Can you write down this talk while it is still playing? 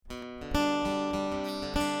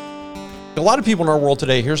a lot of people in our world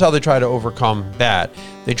today, here's how they try to overcome bad.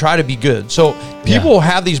 They try to be good. So people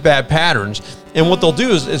have these bad patterns, and what they'll do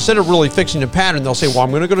is, instead of really fixing the pattern, they'll say, well, I'm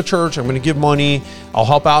going to go to church, I'm going to give money, I'll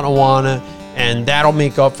help out in Awana, and that'll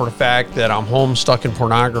make up for the fact that I'm home stuck in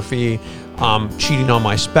pornography, I'm cheating on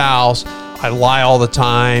my spouse, I lie all the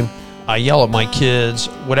time, I yell at my kids,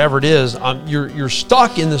 whatever it is. You're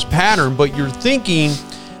stuck in this pattern, but you're thinking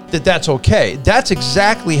that that's okay. That's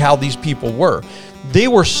exactly how these people were. They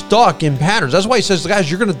were stuck in patterns. That's why he says, guys,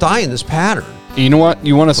 you're going to die in this pattern. You know what?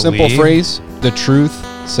 You want a simple phrase? The truth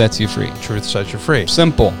sets you free. Truth sets you free.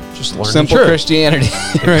 Simple. Just learn simple the truth. Christianity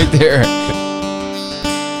right there.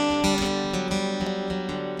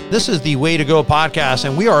 This is the Way to Go podcast,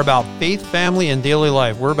 and we are about faith, family, and daily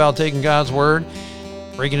life. We're about taking God's word,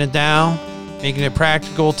 breaking it down, making it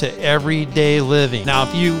practical to everyday living. Now,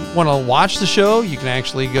 if you want to watch the show, you can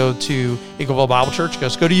actually go to Eagleville Bible Church.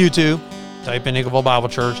 Just go to YouTube, type in Eagleville Bible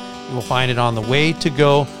Church. You will find it on the Way to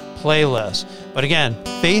Go playlist. But again,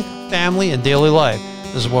 faith, family, and daily life.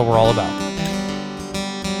 This is what we're all about.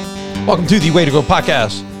 Welcome to the Way to Go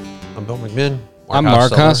podcast. I'm Bill McMinn. I'm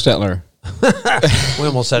Mark Hostetler. We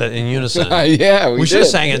almost said it in unison. Yeah, we should have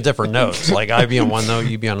sang in different notes. Like I be on one note,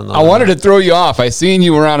 you be on another. I wanted to throw you off. I seen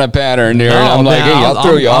you were on a pattern there, and I'm like, hey, I'll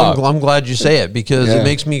throw you off. I'm glad you say it because it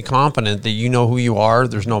makes me confident that you know who you are.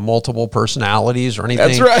 There's no multiple personalities or anything.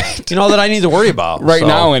 That's right. You know that I need to worry about right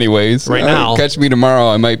now, anyways. Right now, catch me tomorrow.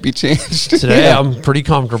 I might be changed. Today, I'm pretty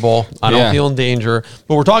comfortable. I don't feel in danger.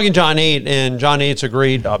 But we're talking John 8, and John 8's a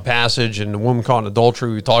great passage. And the woman caught in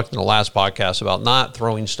adultery. We talked in the last podcast about not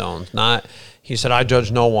throwing stones. He said, I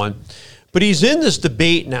judge no one. But he's in this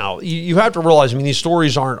debate now. You have to realize, these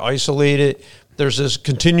stories aren't isolated. There's this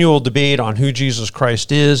continual debate on who Jesus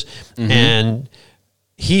Christ is. Mm-hmm. And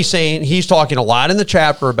he's talking a lot in the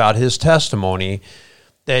chapter about his testimony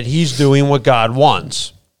that he's doing what God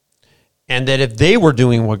wants. And that if they were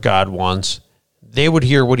doing what God wants, they would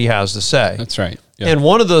hear what he has to say. That's right. Yeah. And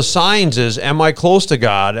one of the signs is, am I close to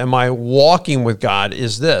God? Am I walking with God?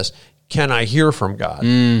 Is this, can I hear from God?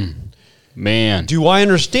 Man. Do I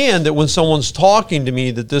understand that when someone's talking to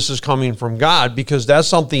me that this is coming from God? Because that's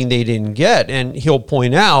something they didn't get. And he'll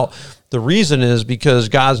point out the reason is because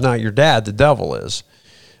God's not your dad, the devil is,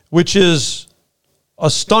 which is a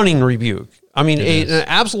stunning rebuke. An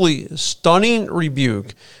absolutely stunning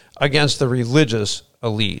rebuke against the religious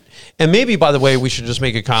elite. And maybe, by the way, we should just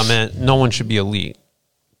make a comment, no one should be elite.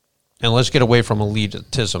 And let's get away from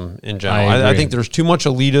elitism in general. I think there's too much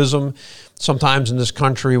elitism sometimes in this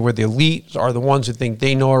country where the elites are the ones who think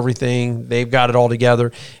they know everything, they've got it all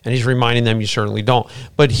together, and he's reminding them you certainly don't.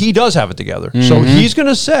 But he does have it together. Mm-hmm. So he's going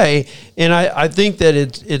to say, and I think that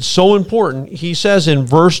it's so important, he says in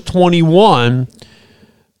verse 21,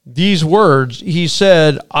 these words, he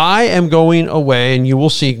said, I am going away and you will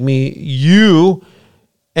seek me, you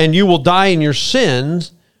will die in your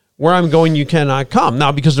sins. Where I'm going, you cannot come.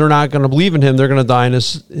 Now, because they're not going to believe in him, they're going to die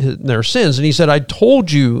in their sins. And he said, I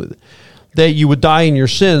told you that you would die in your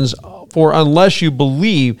sins, for unless you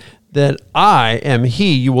believe that I am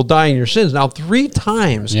he, you will die in your sins. Now, 3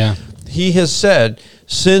 times he has said,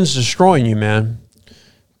 sin's destroying you, man.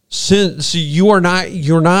 Sin, so you're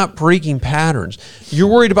not breaking patterns. You're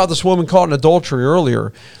worried about this woman caught in adultery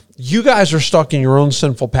earlier. You guys are stuck in your own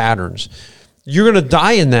sinful patterns. You're going to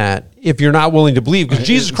die in that if you're not willing to believe, because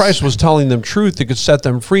Jesus Christ was telling them truth that could set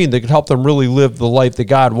them free and that could help them really live the life that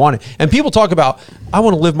God wanted. And people talk about, I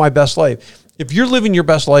want to live my best life. If you're living your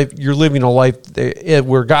best life, you're living a life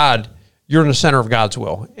where you're in the center of God's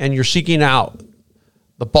will, and you're seeking out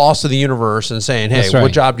the boss of the universe and saying, hey,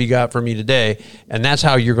 what job do you got for me today? And that's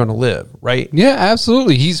how you're going to live, right? Yeah,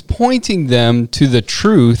 absolutely. He's pointing them to the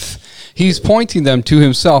truth. He's pointing them to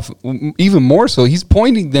himself. Even more so, he's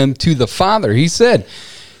pointing them to the Father. He said,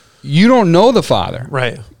 you don't know the Father.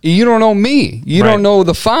 Right. You don't know me. You don't know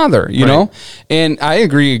the Father, you know? And I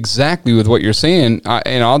agree exactly with what you're saying.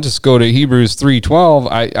 And I'll just go to Hebrews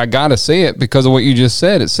 3:12. I got to say it because of what you just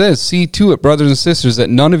said. It says, see to it, brothers and sisters,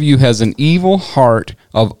 that none of you has an evil heart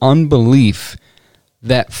of unbelief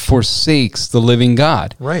that forsakes the living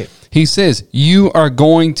God. Right. He says, you are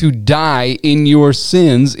going to die in your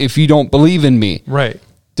sins if you don't believe in me. Right.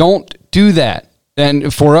 Don't do that.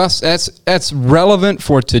 And for us, that's relevant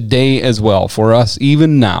for today as well, for us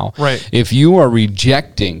even now. Right. If you are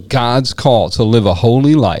rejecting God's call to live a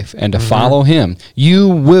holy life and to follow him, you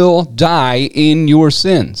will die in your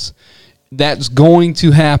sins. That's going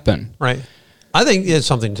to happen. Right. I think it's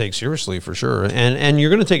something to take seriously for sure. And you're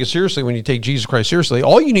going to take it seriously when you take Jesus Christ seriously.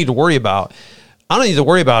 All you need to worry about I don't need to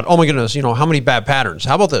worry about, oh my goodness, how many bad patterns.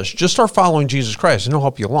 How about this? Just start following Jesus Christ and he'll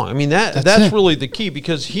help you along. I mean, that's really the key,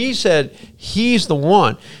 because he said he's the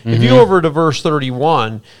one. If you go over to verse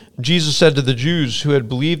 31, Jesus said to the Jews who had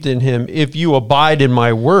believed in him, if you abide in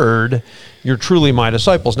my word, you're truly my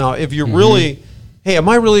disciples. Now, if you're really, hey, am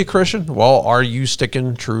I really a Christian? Well, are you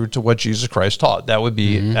sticking true to what Jesus Christ taught? That would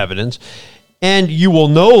be evidence. And you will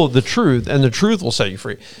know the truth, and the truth will set you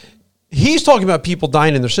free. He's talking about people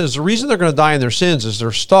dying in their sins. The reason they're going to die in their sins is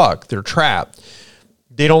they're stuck, they're trapped.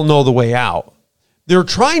 They don't know the way out. They're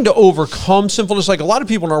trying to overcome sinfulness. Like a lot of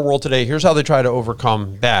people in our world today, here's how they try to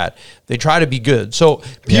overcome bad. They try to be good. So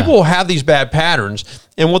people have these bad patterns,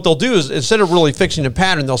 and what they'll do is, instead of really fixing a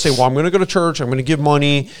pattern, they'll say, well, I'm going to go to church, I'm going to give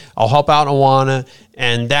money, I'll help out Awana,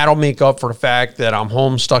 and that'll make up for the fact that I'm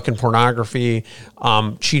home stuck in pornography,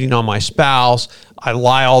 I'm cheating on my spouse, I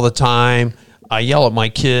lie all the time, I yell at my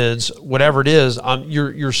kids, whatever it is.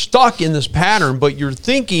 You're stuck in this pattern, but you're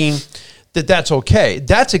thinking that that's okay.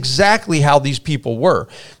 That's exactly how these people were.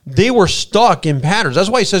 They were stuck in patterns. That's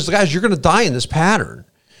why he says, guys, you're going to die in this pattern.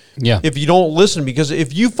 Yeah. If you don't listen, because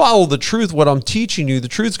if you follow the truth, what I'm teaching you, the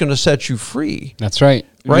truth's going to set you free. That's right.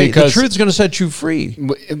 Right? Because the truth's going to set you free.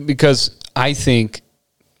 Because I think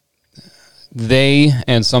they,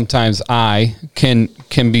 and sometimes I, can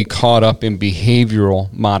be caught up in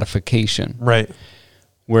behavioral modification. Right.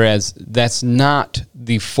 Whereas that's not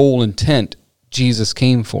the full intent Jesus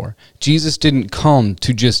came for. Jesus didn't come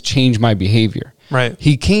to just change my behavior. Right.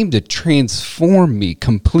 He came to transform me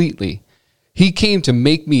completely. He came to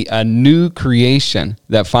make me a new creation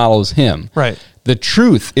that follows him. Right. The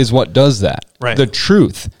truth is what does that. Right. The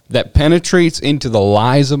truth that penetrates into the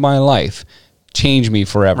lies of my life change me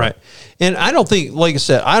forever. Right. And I don't think, like I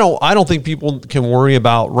said, I don't think people can worry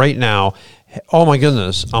about right now, oh my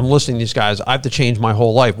goodness, I'm listening to these guys, I have to change my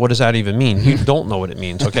whole life. What does that even mean? You don't know what it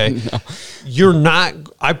means, okay? No. You're not,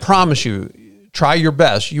 I promise you, try your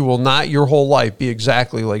best. You will not your whole life be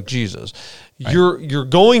exactly like Jesus. Right. You're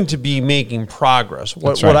going to be making progress.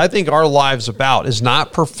 What I think our life's about is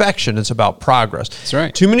not perfection, it's about progress. That's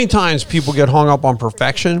right. Too many times people get hung up on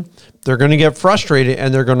perfection, they're going to get frustrated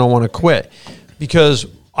and they're going to want to quit, because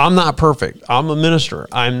I'm not perfect. I'm a minister.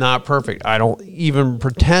 I'm not perfect. I don't even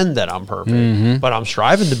pretend that I'm perfect, but I'm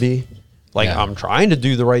striving to be. I'm trying to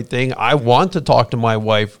do the right thing. I want to talk to my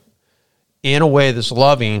wife in a way that's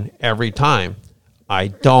loving every time. I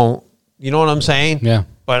don't, you know what I'm saying? Yeah.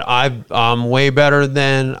 But I'm way better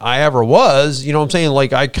than I ever was. You know what I'm saying?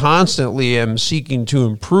 Like, I constantly am seeking to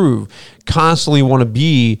improve, constantly want to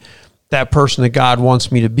be that person that God wants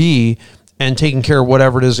me to be, and taking care of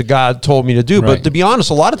whatever it is that God told me to do. Right. But to be honest,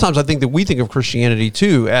 a lot of times I think that we think of Christianity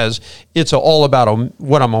too as it's all about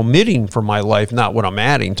what I'm omitting from my life, not what I'm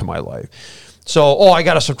adding to my life. So, I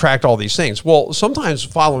got to subtract all these things. Well, sometimes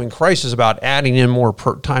following Christ is about adding in more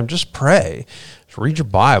time. Just pray. Just read your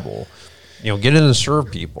Bible. Get in and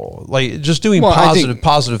serve people. Like, just doing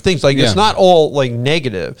positive things. Like, it's not all like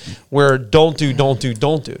negative, where don't do.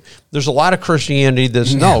 There's a lot of Christianity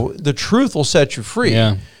that's, no, the truth will set you free.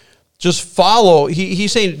 Yeah. Just follow.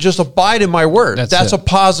 He's saying, just abide in my word. That's a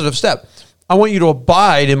positive step. I want you to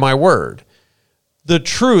abide in my word. The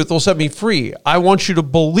truth will set me free. I want you to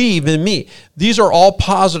believe in me. These are all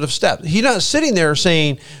positive steps. He's not sitting there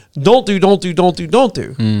saying, don't do.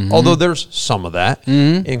 Although there's some of that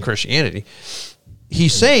in Christianity.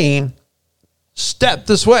 He's saying, step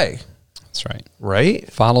this way. That's right.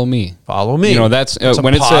 Right? Follow me. Follow me. That's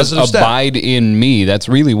when it says abide in me, that's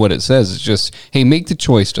really what it says. It's just, hey, make the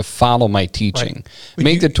choice to follow my teaching. Right.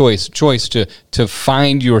 Make the choice to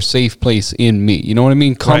find your safe place in me. You know what I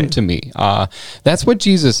mean? Come to me. That's what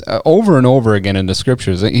Jesus, over and over again in the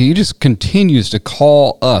scriptures, he just continues to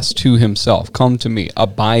call us to himself. Come to me.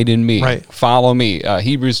 Abide in me. Right. Follow me.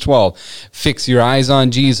 Hebrews 12, fix your eyes on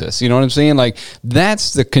Jesus. You know what I'm saying? Like,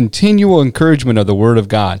 that's the continual encouragement of the word of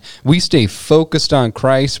God. We stay focused on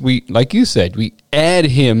Christ. We, like you said, we add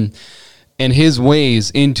him and his ways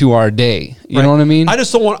into our day. You know what I mean? I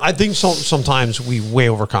just don't want, I think sometimes we way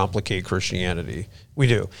overcomplicate Christianity. We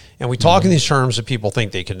do. And we talk in these terms that people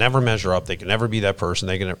think they can never measure up. They can never be that person.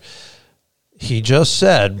 They can never. He just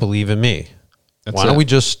said, believe in me. Why don't we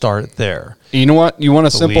just start there? You know what? You want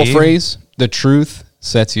a simple phrase? The truth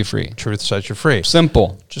sets you free. Truth sets you free.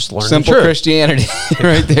 Simple. Just learn simple Christianity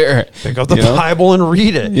right there. Pick up the Bible and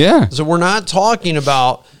read it. Yeah. So we're not talking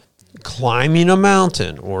about climbing a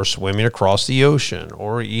mountain or swimming across the ocean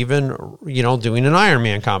or even, doing an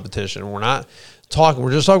Ironman competition. We're just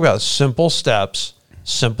talking about simple steps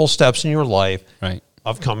in your life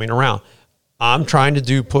of coming around. I'm trying to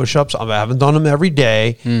do push-ups. I haven't done them every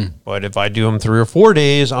day, but if I do them 3 or 4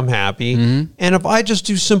 days, I'm happy. And if I just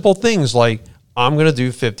do simple things like I'm going to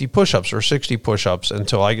do 50 push-ups or 60 push-ups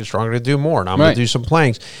until I get stronger to do more. And I'm going to do some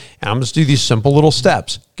planks. And I'm going to do these simple little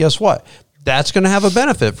steps. Guess what? That's going to have a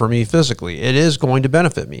benefit for me physically. It is going to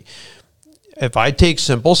benefit me. If I take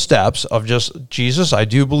simple steps of just, Jesus, I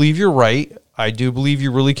do believe you're right. I do believe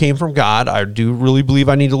you really came from God. I do really believe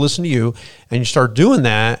I need to listen to you. And you start doing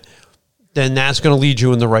that, then that's going to lead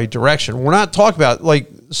you in the right direction. We're not talking about, like,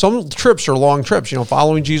 some trips are long trips.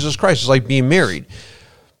 Following Jesus Christ is like being married.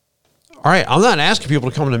 All right, I'm not asking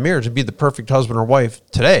people to come into marriage and be the perfect husband or wife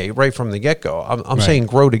today, right from the get-go. I'm saying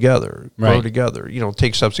grow together,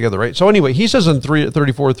 take steps together, right? So anyway, he says in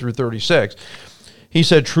 34 through 36, he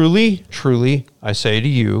said, truly, truly, I say to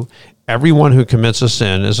you, everyone who commits a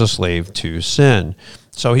sin is a slave to sin.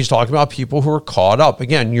 So he's talking about people who are caught up.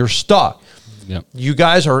 Again, you're stuck. Yep. You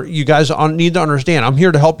guys need to understand, I'm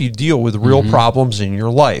here to help you deal with real problems in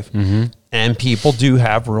your life. And people do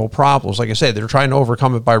have real problems. Like I say, they're trying to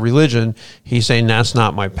overcome it by religion. He's saying that's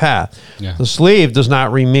not my path. Yeah. The slave does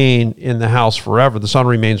not remain in the house forever. The son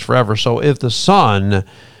remains forever. So if the son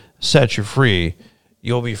sets you free,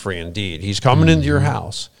 you'll be free indeed. He's coming into your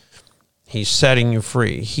house. He's setting you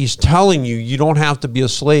free. He's telling you, you don't have to be a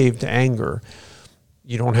slave to anger.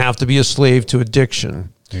 You don't have to be a slave to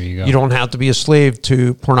addiction. There you go. You don't have to be a slave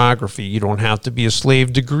to pornography. You don't have to be a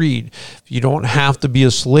slave to greed. You don't have to be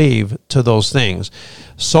a slave to those things.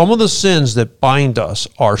 Some of the sins that bind us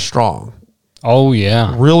are strong. Oh,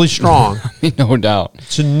 yeah. Really strong. No doubt.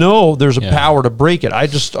 To know there's a power to break it. I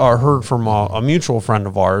just heard from a mutual friend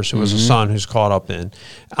of ours who has a son who's caught up in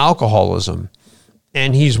alcoholism.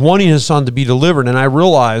 And he's wanting his son to be delivered. And I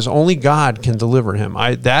realize only God can deliver him.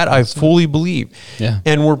 I fully believe. Yeah.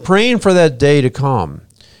 And we're praying for that day to come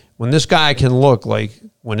when this guy can look like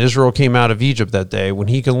when Israel came out of Egypt that day, when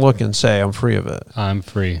he can look and say, I'm free of it. I'm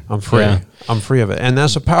free. I'm free. Yeah. I'm free of it. And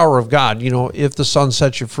that's the power of God. If the Son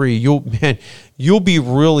sets you free, you'll be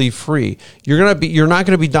really free. You're not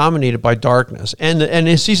going to be dominated by darkness. And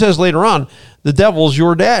as he says later on, the devil's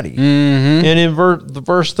your daddy. And in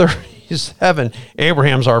verse 37,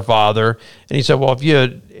 Abraham's our father. And he said, well,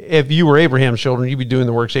 if you were Abraham's children, you'd be doing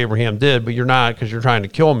the works Abraham did, but you're not because you're trying to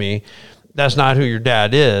kill me. That's not who your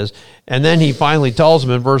dad is. And then he finally tells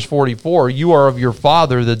him in verse 44, you are of your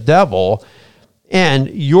father, the devil, and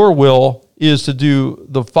your will is to do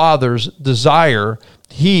the father's desire.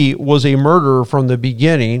 He was a murderer from the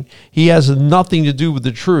beginning. He has nothing to do with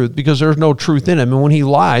the truth because there's no truth in him. And when he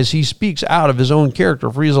lies, he speaks out of his own character,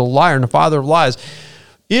 for he's a liar and the father of lies.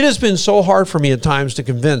 It has been so hard for me at times to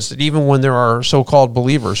convince that even when there are so-called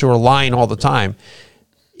believers who are lying all the time,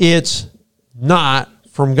 it's not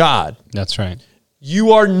from God. That's right.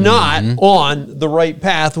 You are not on the right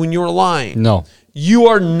path when you're lying. No. You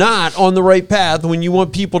are not on the right path when you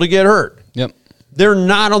want people to get hurt. Yep. They're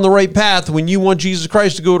not on the right path when you want Jesus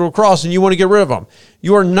Christ to go to a cross and you want to get rid of them.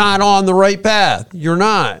 You are not on the right path. You're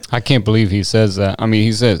not. I can't believe he says that. I mean,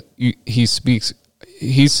 he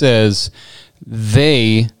says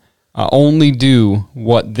they only do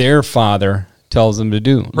what their father tells them to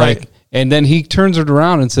do. Right. And then he turns it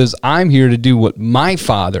around and says, I'm here to do what my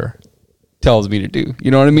father tells me to do.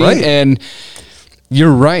 You know what I mean? Right. And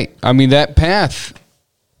you're right. I mean, that path,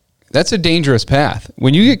 that's a dangerous path.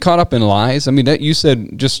 When you get caught up in lies, I mean, that you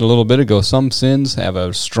said just a little bit ago, some sins have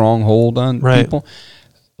a strong hold on people.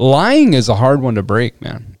 Lying is a hard one to break,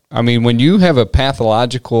 man. I mean, when you have a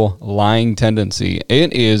pathological lying tendency,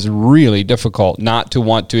 it is really difficult not to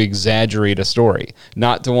want to exaggerate a story,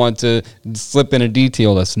 not to want to slip in a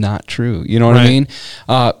detail that's not true. You know what I mean?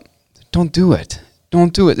 Don't do it.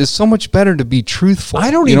 Don't do it. It's so much better to be truthful.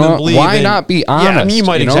 I don't even believe why not be honest? Yeah, I mean, you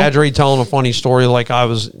might exaggerate telling a funny story like I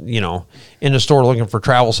was, in the store looking for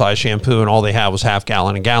travel size shampoo and all they had was half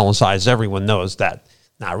gallon and gallon size. Everyone knows that.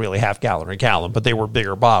 Not really half gallon or gallon, but they were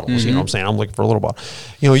bigger bottles. You know what I'm saying? I'm looking for a little bottle.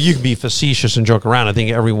 You can be facetious and joke around. I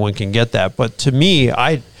think everyone can get that. But to me,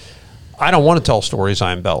 I don't want to tell stories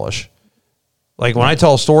I embellish. Like when I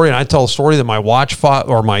tell a story and I tell a story that my watch fob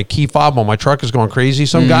or my key fob on my truck is going crazy,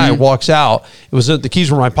 some guy walks out. The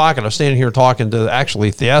keys were in my pocket. I was standing here talking to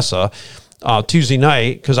actually Thiesa Tuesday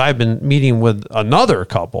night because I've been meeting with another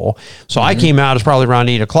couple. So I came out, it's probably around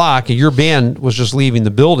 8 o'clock, and your band was just leaving the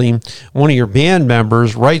building. One of your band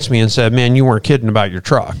members writes me and said, man, you weren't kidding about your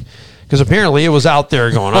truck. Because apparently it was out there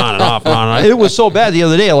going on and off and on and on. It was so bad the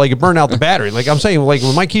other day, like it burned out the battery. Like I'm saying, like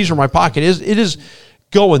when my keys are in my pocket, it is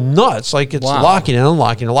going nuts. Like it's locking and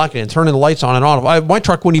unlocking and locking and turning the lights on and on. My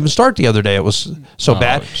truck wouldn't even start the other day. It was so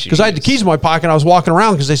bad because I had the keys in my pocket. I was walking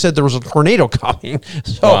around because they said there was a tornado coming.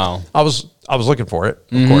 So I was looking for it,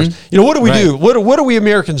 of course. What do we do? What do we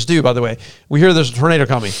Americans do, by the way? We hear there's a tornado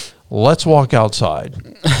coming. let's walk outside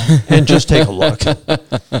and just take a look.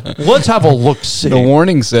 Let's have a look-see. The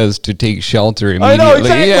warning says to take shelter immediately. I know,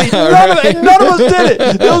 exactly. Yeah. None of us did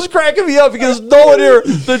it. It was cracking me up because no one here,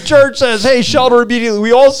 the church says, hey, shelter immediately.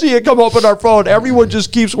 We all see it come up on our phone. Everyone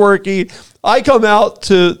just keeps working. I come out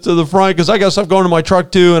to the front because I got stuff going to my truck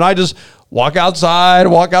too, and I just walk outside,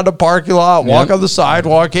 walk out the parking lot, walk on the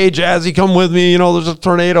sidewalk. Hey, Jazzy, come with me. There's a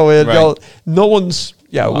tornado in. Right. No one's,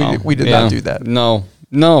 we did not do that.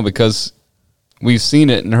 No, because we've seen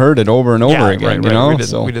it and heard it over and over again.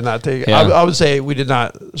 Right. We did not take it. Yeah. I would say we did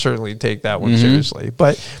not certainly take that one seriously.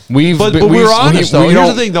 But we're honest, though. Here's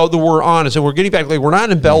the thing, though, that we're honest, and we're getting back, we're not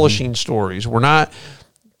embellishing stories. We're not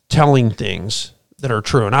telling things that are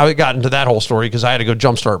true. And I got into that whole story because I had to go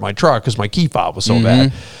jumpstart my truck because my key fob was so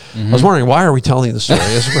bad. I was wondering, why are we telling the story?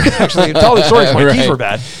 We're actually telling the story because my keys were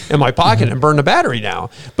bad in my pocket and burned the battery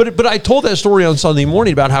down. But I told that story on Sunday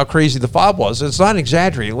morning about how crazy the fob was. It's not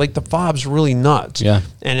exaggerating. Like, the fob's really nuts. Yeah.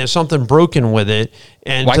 And if something broken with it,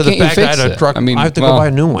 and why to the fact fix I had a truck, I have to go buy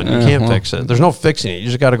a new one. You can't fix it. There's no fixing it. You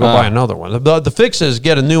just got to go buy another one. The fix is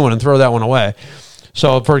get a new one and throw that one away.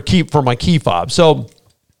 So for my key fob. So,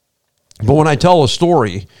 but when I tell a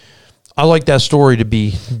story, I like that story to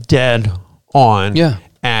be dead on,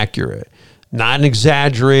 accurate, not an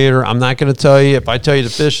exaggerator. I'm not going to tell you, if I tell you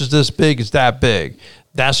the fish is this big, it's that big.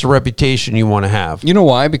 That's the reputation you want to have. You know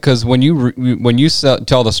why? Because when you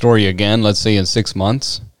tell the story again, let's say in 6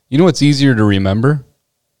 months, you know what's easier to remember?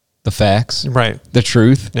 The facts. Right. The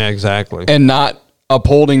truth. Yeah, exactly. And not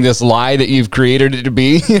upholding this lie that you've created it to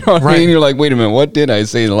be. You know what I mean? You're like, wait a minute, what did I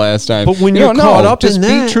say the last time? But when you're caught up in that,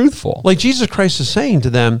 just be truthful. Like Jesus Christ is saying to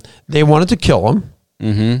them, they wanted to kill him.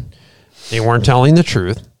 Mm-hmm. They weren't telling the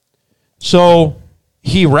truth. So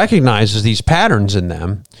he recognizes these patterns in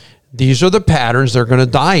them. These are the patterns they're going to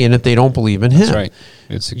die in if they don't believe in him. That's right.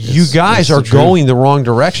 You guys are going the wrong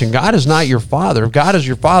direction. God is not your father. If God is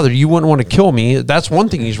your father, you wouldn't want to kill me. That's one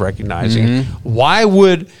thing he's recognizing. Mm-hmm. Why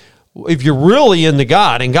would... If you're really into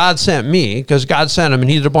God, and God sent me, because God sent him and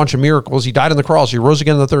he did a bunch of miracles, he died on the cross, he rose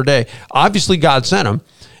again on the third day, obviously God sent him,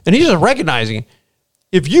 and he's just recognizing,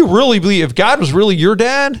 if you really believe, if God was really your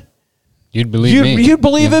dad, you'd believe me. You'd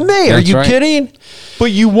believe in me. Are you right. kidding?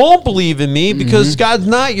 But you won't believe in me because God's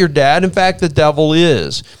not your dad. In fact, the devil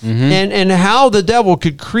is. And how the devil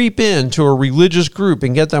could creep into a religious group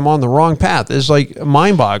and get them on the wrong path is like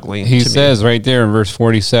mind-boggling. He says right there in verse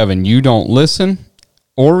 47, you don't listen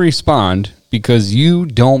or respond because you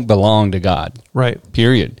don't belong to God. Right.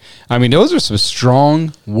 Period. I mean, those are some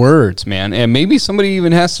strong words, man. And maybe somebody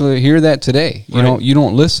even has to hear that today. You know, you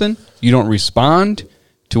don't listen, you don't respond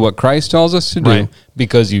to what Christ tells us to do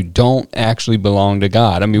because you don't actually belong to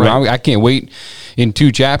God. I mean, I can't wait. In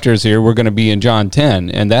 2 chapters here, we're going to be in John 10,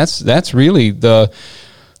 and that's really the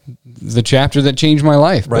chapter that changed my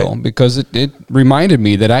life, Bill, because it reminded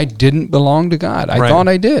me that I didn't belong to God. I thought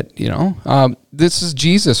I did, this is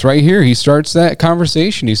Jesus right here. He starts that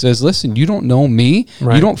conversation. He says, listen, you don't know me.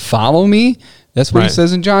 You don't follow me. That's what he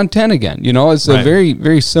says in John 10 again. It's a very,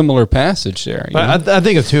 very similar passage there. I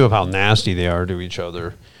think, too, of how nasty they are to each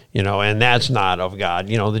other, and that's not of God.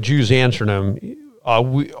 The Jews answered him,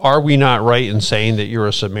 are we not right in saying that you're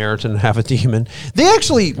a Samaritan and have a demon? They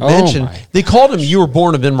actually mentioned, they called him, you were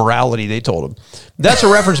born of immorality, they told him. That's a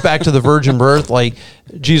reference back to the virgin birth, like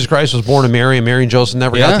Jesus Christ was born of Mary, and Mary and Joseph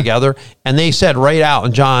never got together. And they said right out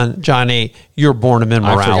in John 8, you're born of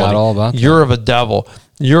immorality. I forgot all about that. You're of a devil.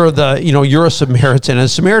 You're you're a Samaritan.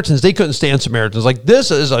 And Samaritans, they couldn't stand Samaritans. Like,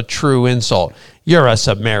 this is a true insult. You're a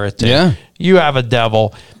Samaritan. Yeah. You have a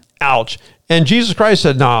devil. Ouch. And Jesus Christ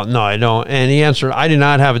said, no, I don't. And he answered, I do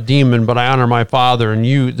not have a demon, but I honor my Father, and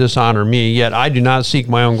you dishonor me. Yet I do not seek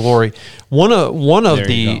my own glory. One of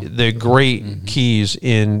the great keys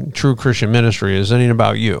in true Christian ministry is anything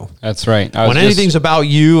about you. That's right. When anything's about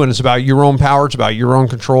you and it's about your own power, it's about your own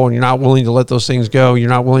control, and you're not willing to let those things go. You're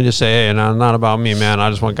not willing to say, hey, no, not about me, man. I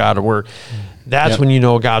just want God to work. That's when you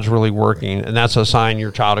know God's really working, and that's a sign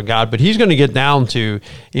you're a child of God. But he's going to get down to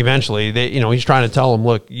eventually, he's trying to tell them,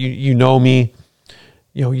 look, you know me.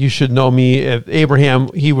 You should know me. If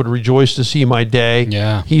Abraham, he would rejoice to see my day.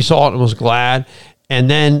 Yeah. He saw it and was glad. And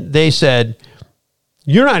then they said,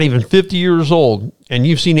 you're not even 50 years old, and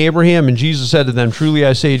you've seen Abraham. And Jesus said to them, truly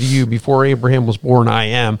I say to you, before Abraham was born, I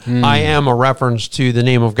am. I am a reference to the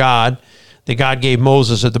name of God that God gave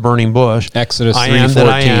Moses at the burning bush. Exodus 3:14. I am that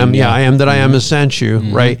I am. Yeah, I am that I am has sent you,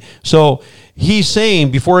 right? So he's saying,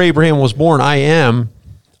 before Abraham was born, I am.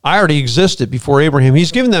 I already existed before Abraham.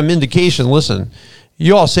 He's giving them indication, listen,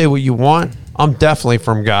 you all say what you want. I'm definitely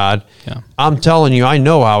from God. Yeah. I'm telling you, I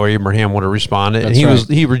know how Abraham would have responded. That's and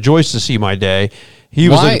he rejoiced to see my day. he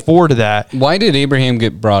was looking forward to that. Why did Abraham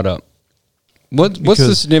get brought up? What's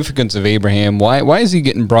the significance of Abraham? Why is he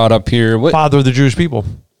getting brought up here? Father of the Jewish people.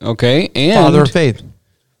 Okay, and father of faith.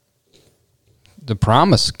 The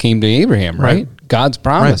promise came to Abraham, right? God's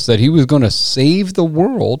promise that he was going to save the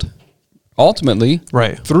world ultimately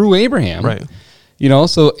through Abraham. Right. You know,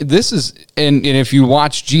 so this is, and if you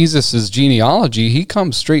watch Jesus's genealogy, he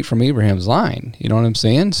comes straight from Abraham's line. You know what I'm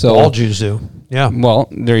saying? So all Jews do. Yeah. Well,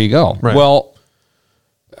 there you go. Right. Well,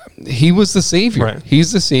 he was the Savior. Right.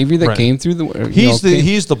 He's the Savior that came through the.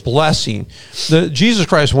 He's the blessing. Jesus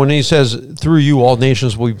Christ, when he says, "Through you, all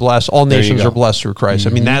nations will be blessed." All nations are blessed through Christ.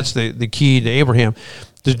 I mean, that's the key to Abraham.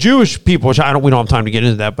 The Jewish people, which we don't have time to get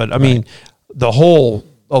into that, but I mean, the whole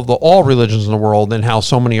of all religions in the world and how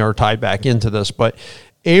so many are tied back into this. But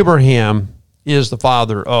Abraham is the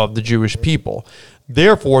father of the Jewish people.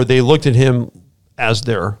 Therefore, they looked at him as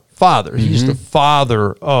their father. He's the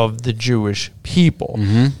father of the Jewish people.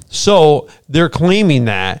 So they're claiming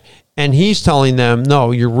that, and he's telling them,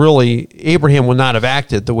 no, Abraham would not have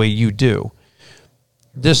acted the way you do.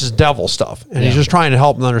 This is devil stuff. And he's just trying to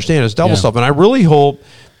help them understand it's devil stuff. And I really hope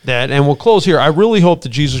that, and we'll close here, I really hope that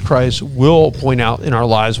Jesus Christ will point out in our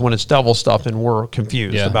lives when it's devil stuff and we're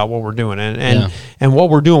confused about what we're doing and what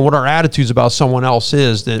we're doing, what our attitudes about someone else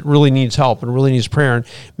is that really needs help and really needs prayer, and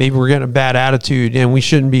maybe we're getting a bad attitude and we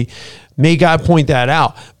shouldn't be. May God point that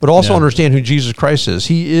out, but also understand who Jesus Christ is.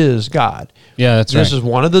 He is God. Yeah, that's This is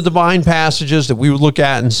one of the divine passages that we would look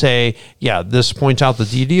at and say, yeah, this points out the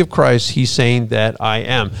deity of Christ. He's saying that I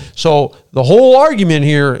am. So the whole argument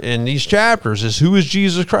here in these chapters is, who is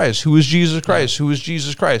Jesus Christ? Who is Jesus Christ? Who is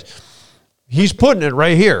Jesus Christ? He's putting it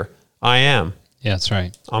right here. I am. Yeah, that's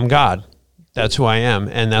right. I'm God. That's who I am,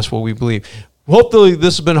 and that's what we believe. Hopefully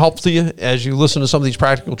this has been helpful to you as you listen to some of these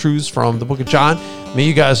practical truths from the book of John. May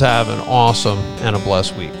you guys have an awesome and a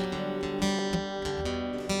blessed week.